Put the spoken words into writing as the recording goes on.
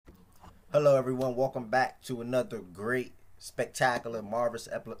Hello, everyone. Welcome back to another great, spectacular, marvelous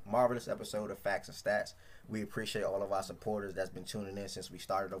episode of Facts and Stats. We appreciate all of our supporters that's been tuning in since we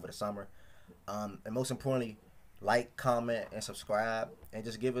started over the summer. And most importantly, like, comment, and subscribe, and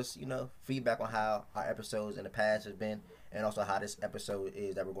just give us, feedback on how our episodes in the past have been, and also how this episode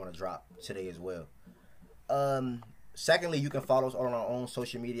is that we're going to drop today as well. Secondly, you can follow us on our own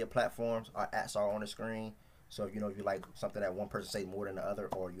social media platforms. Our ats are on the screen. So if you like something that one person say more than the other,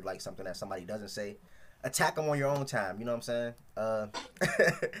 or you like something that somebody doesn't say, attack them on your own time. You know what I'm saying?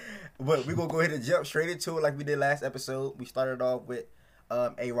 But we're gonna go ahead and jump straight into it like we did last episode. We started off with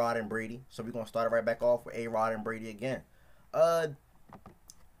A Rod and Brady, so we're gonna start it right back off with A Rod and Brady again.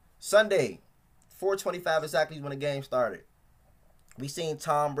 Sunday, 4:25 exactly is when the game started. We seen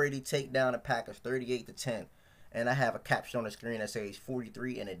Tom Brady take down the Packers 38-10, and I have a caption on the screen that says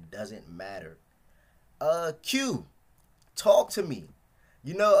 43, and it doesn't matter. Q, talk to me.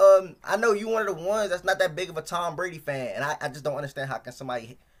 I know you one of the ones that's not that big of a Tom Brady fan, and I just don't understand how can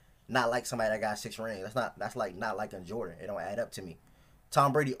somebody not like somebody that got 6 rings. That's like not liking Jordan. It don't add up to me.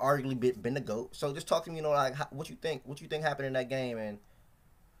 Tom Brady arguably been the GOAT. So just talk to me, what you think happened in that game, and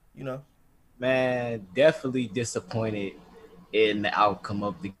you know. Man, definitely disappointed in the outcome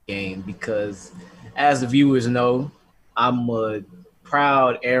of the game because, as the viewers know, I'm a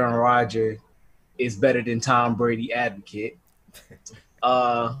proud Aaron Rodgers is better than Tom Brady advocate.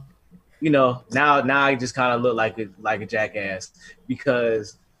 Uh, now I just kind of look like a jackass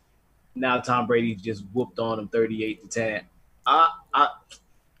because now Tom Brady just whooped on him 38-10. I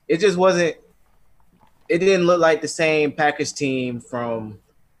it just wasn't. It didn't look like the same Packers team from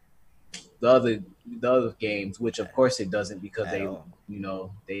the other games, which of course it doesn't because they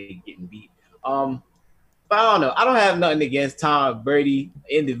getting beat. But I don't know. I don't have nothing against Tom Brady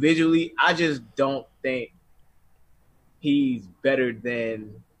individually. I just don't think he's better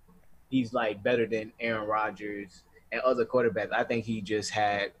than Aaron Rodgers and other quarterbacks. I think he just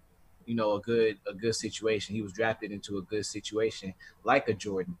had a good situation. He was drafted into a good situation like a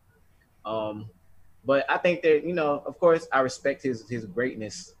Jordan. Um, but I think that of course, I respect his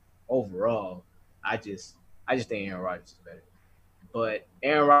greatness overall. I just think Aaron Rodgers is better. But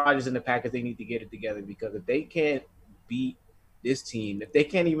Aaron Rodgers and the Packers, they need to get it together because if they can't beat this team, if they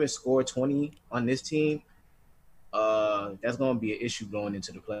can't even score 20 on this team, that's going to be an issue going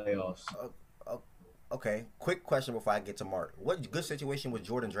into the playoffs. Uh, okay, quick question before I get to Mark. What good situation was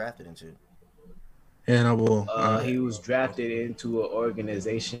Jordan drafted into? And I will. He was drafted into an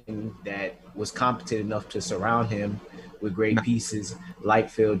organization that was competent enough to surround him with great pieces like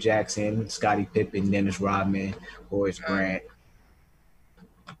Phil Jackson, Scottie Pippen, Dennis Rodman, Horace Grant.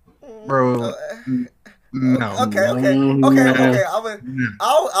 Bro, no. Okay. I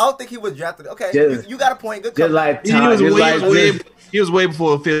don't think he was drafted. Okay, you got a point. Good. Just like He was way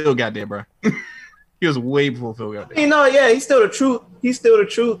before Phil got there, bro. He was way before Phil got there. Yeah, he's still the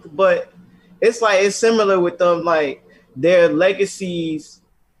truth. But it's similar with them. Like their legacies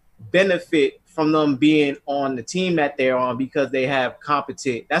benefit from them being on the team that they're on because they have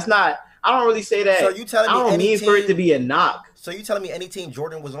competent. That's not. I don't really say that. So you telling me I don't mean for it to be a knock. So you telling me any team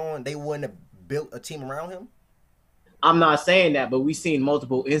Jordan was on, they wouldn't have built a team around him? I'm not saying that, but we've seen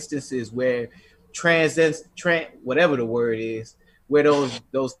multiple instances where whatever the word is, where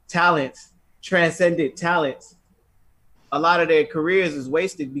those talents, transcended talents, a lot of their careers is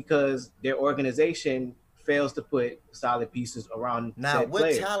wasted because their organization fails to put solid pieces around. Now, what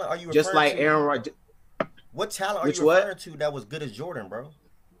players. talent are you referring Just like to? Aaron Rodgers. What talent are you referring to that was good as Jordan, bro?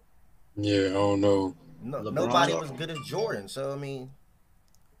 Yeah, I don't know. No, nobody was good as Jordan. So I'm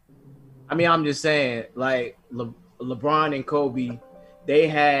just saying, like LeBron and Kobe, they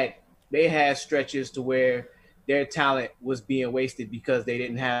had stretches to where their talent was being wasted because they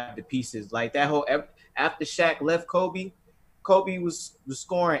didn't have the pieces. Like that whole after Shaq left Kobe was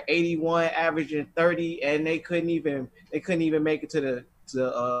scoring 81, averaging 30, and they couldn't even make it to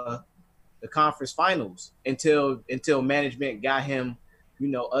the conference finals until management got him,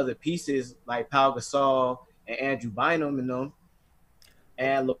 other pieces like Pau Gasol and Andrew Bynum and them.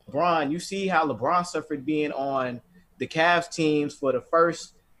 And LeBron, you see how LeBron suffered being on the Cavs teams for the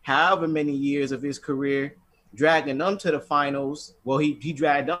first however many years of his career, dragging them to the finals. Well, he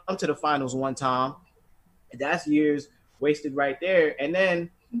dragged them to the finals one time. That's years wasted right there. And then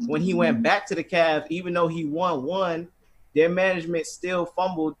when he went back to the Cavs, even though he won one, their management still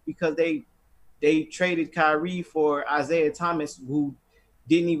fumbled because they traded Kyrie for Isaiah Thomas, who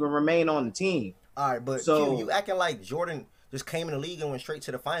didn't even remain on the team. All right, but so you acting like Jordan just came in the league and went straight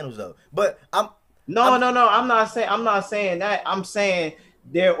to the finals though. But I'm not saying that. I'm saying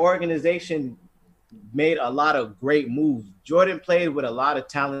their organization made a lot of great moves. Jordan played with a lot of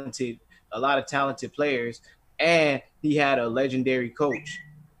talented a lot of talented players, and he had a legendary coach,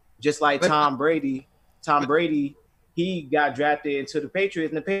 just like Tom Brady. Tom Brady, he got drafted into the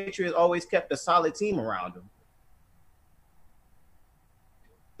Patriots, and the Patriots always kept a solid team around him.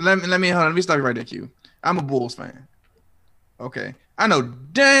 Let me stop you right there, Q. I'm a Bulls fan. Okay, I know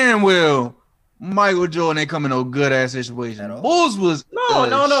damn well Michael Jordan ain't coming no good ass situation. Bulls was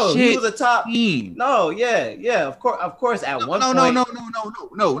no. He was a top team. No, yeah. Of course. At one point, no.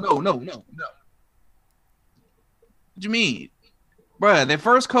 What you mean, bruh? Their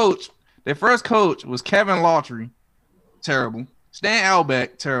first coach was Kevin Lawtrey, terrible. Stan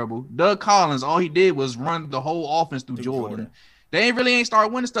Albeck, terrible. Doug Collins, all he did was run the whole offense through Jordan. They ain't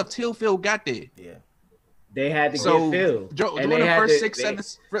start winning stuff till Phil got there. Yeah, they had to get Phil. Jordan the first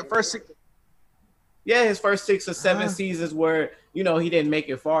six. Yeah, his first 6 or 7 seasons where he didn't make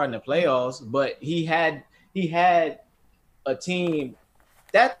it far in the playoffs, but he had a team.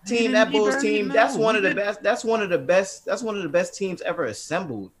 That Bulls team, that's one of the best. That's one of the best teams ever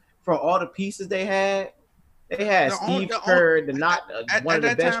assembled from all the pieces they had. They had Steve Kerr, one of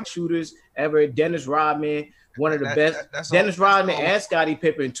the best shooters ever. Dennis Rodman, one of the best. Dennis Rodman and Scottie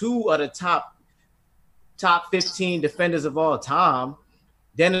Pippen, 2 of the top 15 defenders of all time.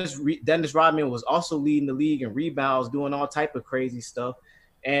 Dennis Rodman was also leading the league in rebounds, doing all type of crazy stuff.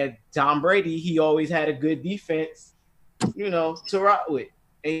 And Tom Brady, he always had a good defense, to rock with.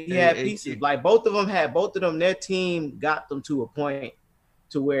 And he had pieces. Like both of them, their team got them to a point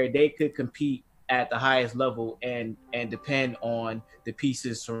to where they could compete at the highest level and depend on the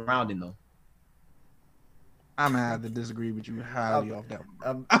pieces surrounding them. I'm gonna have to disagree with you highly off that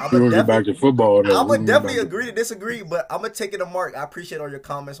one. We'll get back to football. I would definitely agree to disagree, but I'm gonna take it to Mark. I appreciate all your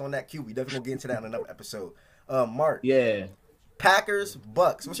comments on that, Q. We definitely gonna get into that in another episode. Mark. Yeah. Packers,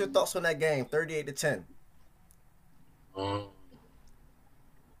 Bucks. What's your thoughts on that game? 38-10.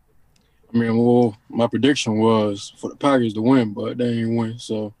 My prediction was for the Packers to win, but they didn't win.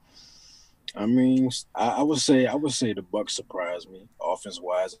 So, I would say the Bucks surprised me, offense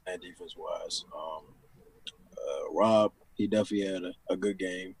wise and defense wise. Rob, he definitely had a good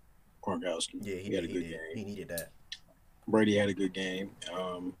game. Gronkowski, he had a good game. He needed that. Brady had a good game.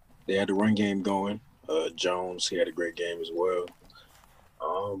 They had the run game going. Jones, he had a great game as well.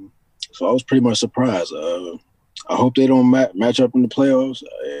 So I was pretty much surprised. I hope they don't match up in the playoffs.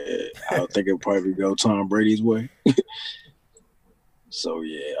 I think it'll probably go Tom Brady's way. So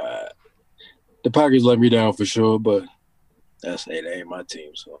yeah, the Packers let me down for sure, but they ain't my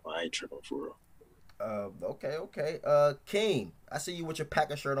team, so I ain't tripping for real. Okay. King, I see you with your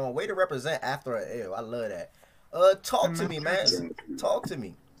Packer shirt on. Way to represent after an L. I love that. Talk to me, man. Talk to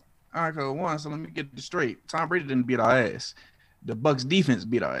me. All right, cool. So let me get this straight. Tom Brady didn't beat our ass. The Bucks defense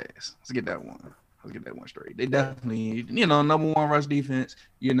beat our ass. Let's get that one straight. They definitely, number one rush defense.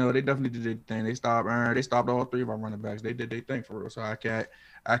 They definitely did their thing. They stopped all 3 of our running backs. They did their thing for real. So I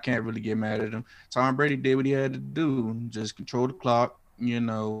can't really get mad at them. Tom Brady did what he had to do. Just control the clock.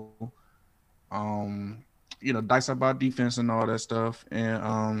 Dice up our defense and all that stuff.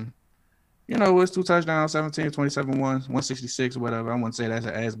 And it was 2 touchdowns, 17, 27, 166, whatever. I wouldn't say that's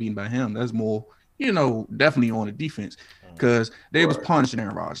an ass beaten by him. That's more, definitely on the defense. Because they was punishing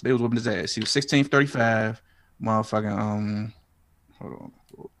Aaron Rodgers. They was whipping his ass. He was 16-35. Motherfucking hold on.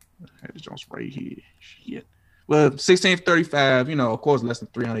 I had the Jones right here. Shit. Well, 16-35, of course, less than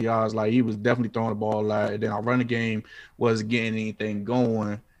 300 yards. Like, he was definitely throwing the ball a lot. And then our running game wasn't getting anything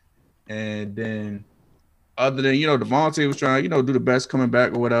going. And then, other than, Devontae was trying, do the best coming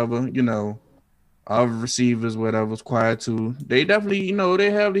back or whatever, other receivers, whatever, was quiet too. They definitely,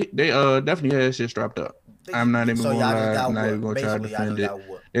 definitely had shit strapped up. I'm not even going to lie. I'm not even going to try to defend it.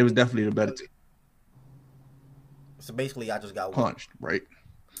 It was definitely the better team. So basically, I just got punched, right?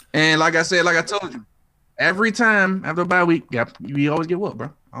 And like I told you, every time after a bye week, we always get whooped,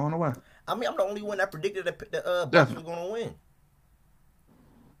 bro. I don't know why. I'm the only one that predicted that the Bucks was going to win.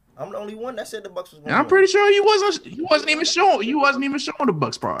 I'm the only one that said the Bucks was going to win. I'm pretty sure you wasn't even showing the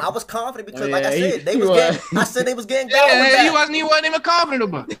Bucks probably. I was confident because, I said, they was getting God back. You wasn't even confident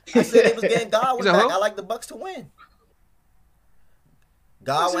about it. I said they was getting God back. I like the Bucks to win.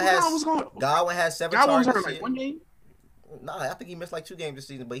 Godwin has 7 targets. God was hurt like 1 game. Nah, I think he missed like 2 games this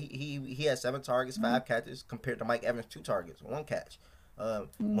season, but he had 7 targets, 5 catches compared to Mike Evans' 2 targets, 1 catch.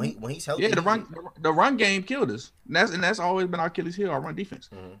 When he's healthy, the run game killed us. And that's always been our Achilles heel, our run defense.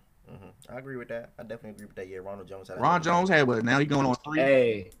 I agree with that. I definitely agree with that. Yeah, Ronald Jones had what? Now he's going on 3.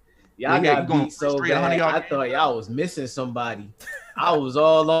 Hey, y'all got beat so bad. I thought y'all was missing somebody. I was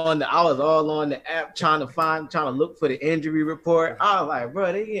all on the app trying to look for the injury report. I was like,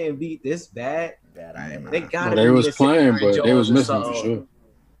 bro, they getting beat this bad. Bad. They got. They was playing, but they was missing for sure.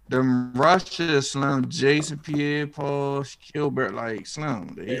 them Russia slam Jason Pierre-Paul, Gilbert like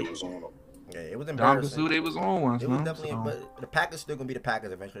slam. It was on them. Yeah, it was Dom embarrassing. they was on one. It was Slam, definitely, so. but the Packers still gonna be the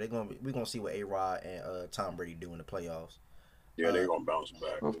Packers eventually. We're gonna see what A-Rod and Tom Brady do in the playoffs. Yeah, they're gonna bounce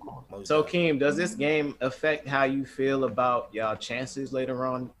back. Of course. Most So, definitely. Keem, does this game affect how you feel about y'all chances later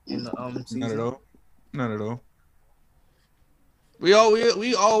on in the season? Not at all. Not at all. We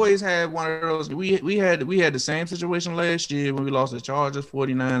always had one of those. We had the same situation last year when we lost the Chargers,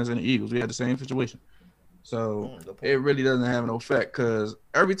 49ers, and the Eagles. We had the same situation. So Good point. it really doesn't have no effect because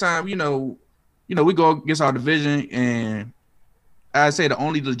every time, we go against our division, and I say the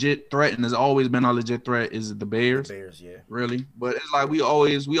only legit threat, and has always been our legit threat, is the Bears. Bears, yeah. Really. But it's like we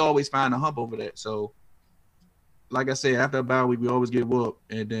always find a hump over that. So like I said, after a bye week, we always get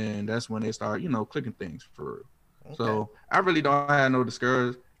whooped, and then that's when they start, clicking things for real. Okay. So I really don't have no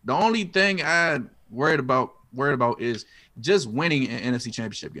discourage. The only thing I worried about is just winning an NFC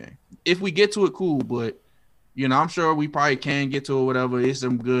Championship game. If we get to it, cool. But I'm sure we probably can get to it. Whatever. It's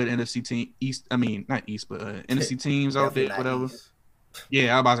some good NFC team East. I mean, not East, but NFC teams out there. Definitely not Whatever. East.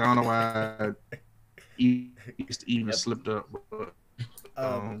 Yeah, I don't know why East even slipped up. But,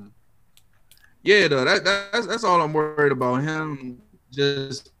 yeah, though that's all I'm worried about. Him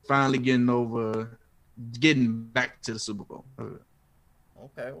just finally getting back to the Super Bowl.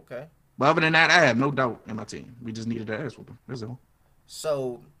 Okay. But other than that, I have no doubt in my team. We just needed to ask for them. That's all.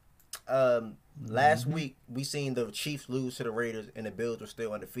 So, last week we seen the Chiefs lose to the Raiders, and the Bills were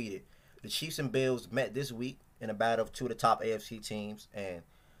still undefeated. The Chiefs and Bills met this week in a battle of two of the top AFC teams, and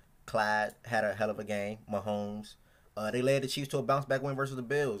Clyde had a hell of a game. Mahomes, they led the Chiefs to a bounce back win versus the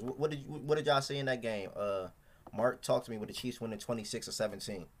Bills. What did y'all see in that game? Mark, talk to me with the Chiefs winning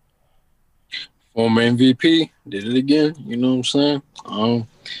 26-17. Former MVP did it again. You know what I'm saying?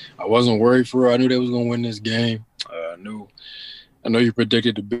 I wasn't worried for her. I knew they was gonna win this game. I know you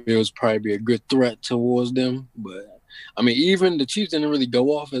predicted the Bills probably be a good threat towards them, but I mean, even the Chiefs didn't really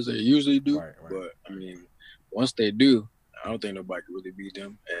go off as they usually do. Right. But I mean, once they do, I don't think nobody can really beat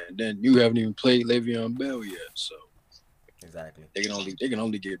them. And then you haven't even played Le'Veon Bell yet, so Exactly. they can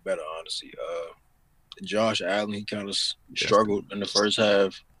only get better. Honestly, Josh Allen, he kind of struggled in the first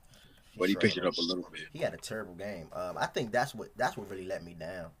half. But he picked it up a little bit. He had a terrible game. I think that's what really let me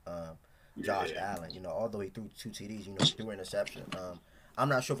down. Josh Allen, although he threw 2 TDs, he threw an interception. I'm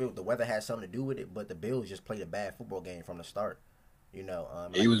not sure if the weather had something to do with it, but the Bills just played a bad football game from the start. He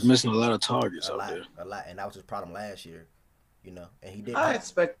was missing a lot of targets out there. A lot, and that was his problem last year. And he did. I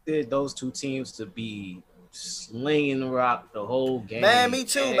expected those two teams to be slinging the rock the whole game. Man, me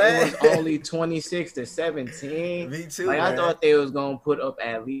too, and man. It was only 26-17. Me too. Like, man. I thought they was gonna put up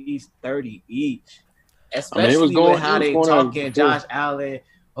at least 30 each. Especially With how they talking, Josh Allen.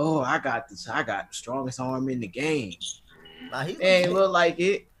 Oh, I got the strongest arm in the game. Nah, he ain't look like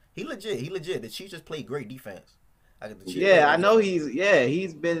it. He legit. The Chiefs just played great defense. I know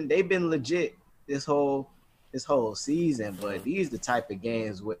they've been legit this whole season, but these the type of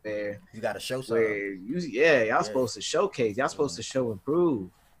games where you got to show something. Y'all supposed to showcase. Y'all supposed to show improve.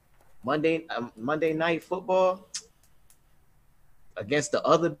 Monday Night Football against the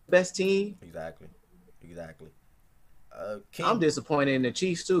other best team. Exactly. I'm disappointed in the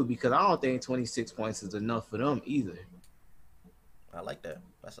Chiefs too because I don't think 26 points is enough for them either. I like that.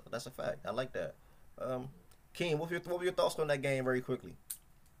 That's a fact. I like that. King, what were your thoughts on that game very quickly?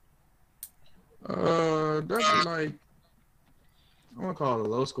 That's like I want to call it a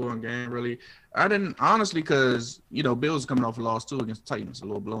low scoring game. Really, I didn't honestly because Bills coming off a loss too against Titans, a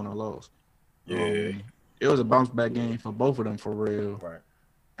little blown out loss. Yeah, it was a bounce back game for both of them for real. Right.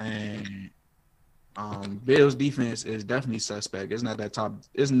 And Bills defense is definitely suspect. It's not that top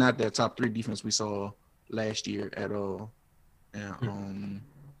 3 defense we saw last year at all. And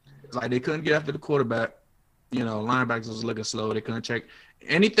it's like they couldn't get after the quarterback. Linebackers was looking slow. They couldn't check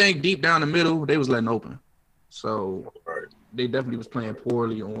anything deep down the middle. They was letting open. So they definitely was playing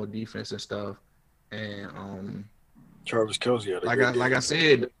poorly on defense and stuff. And Travis Kelce had a like I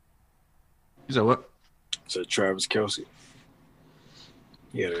said. You said what? I said Travis Kelce.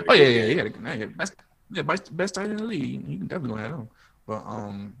 He had a best tight end in the league. He can definitely have him. But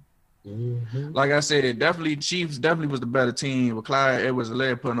like I said, definitely Chiefs definitely was the better team. With Clyde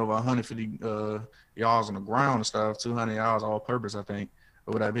Edwards-Helaire putting over 150 yards on the ground and stuff, 200 yards all purpose, I think,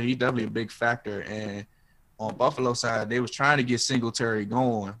 or whatever. He's definitely a big factor. And on Buffalo side, they was trying to get Singletary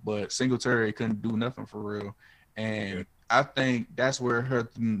going, but Singletary couldn't do nothing for real. And I think that's where it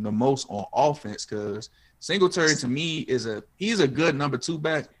hurt them the most on offense because Singletary to me he's a good number 2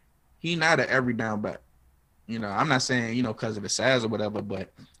 back. He's not an every down back. I'm not saying because of his size or whatever,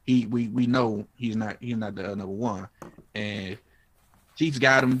 but we know he's not the number 1. And Chiefs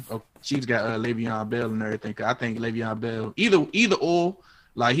got him. Chiefs got Le'Veon Bell and everything. I think Le'Veon Bell, either or,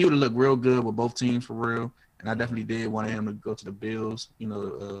 like he would have looked real good with both teams for real. And I definitely did want him to go to the Bills,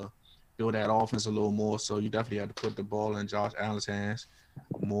 build that offense a little more. So you definitely had to put the ball in Josh Allen's hands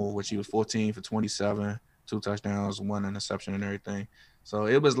more, which he was 14 for 27, 2 touchdowns, 1 interception and everything. So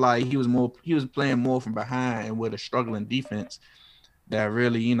it was like he was playing more from behind and with a struggling defense that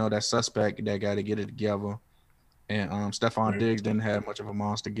really, that suspect that got to get it together. And Stephon Diggs didn't have much of a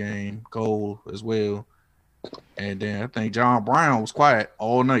monster game. Cole as well. And then I think John Brown was quiet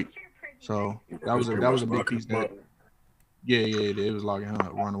all night. So that was a big piece that it was locking him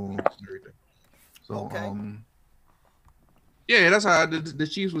up, running and everything. So that's how the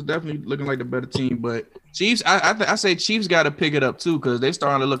Chiefs was definitely looking like the better team. But Chiefs, I say Chiefs got to pick it up too because they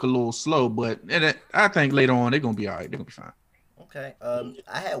starting to look a little slow. But I think later on they're gonna be all right. They're gonna be fine. Okay.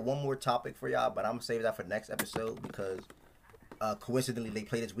 I had one more topic for y'all, but I'm gonna save that for the next episode because coincidentally they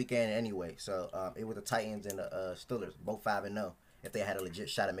play this weekend anyway. So it was the Titans and the Steelers, both 5-0. If they had a legit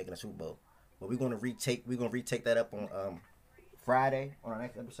shot at making a Super Bowl, but we're gonna retake that up on Friday on our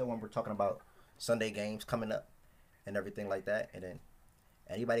next episode when we're talking about Sunday games coming up and everything like that. And then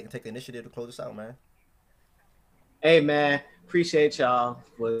anybody can take the initiative to close us out, man. Hey man, appreciate y'all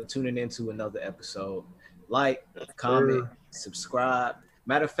for tuning into another episode. Like, comment, subscribe.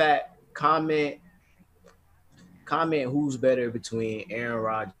 Matter of fact, comment who's better between Aaron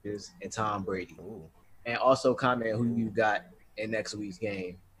Rodgers and Tom Brady. Ooh. And also comment who you got in next week's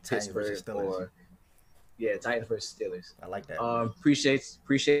game. Pittsburgh or Titans versus Steelers. I like that.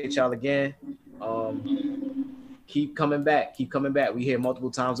 Appreciate y'all again. Keep coming back. We here multiple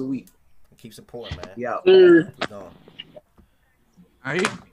times a week. Keep supporting, man. Yeah. Keep going. All right.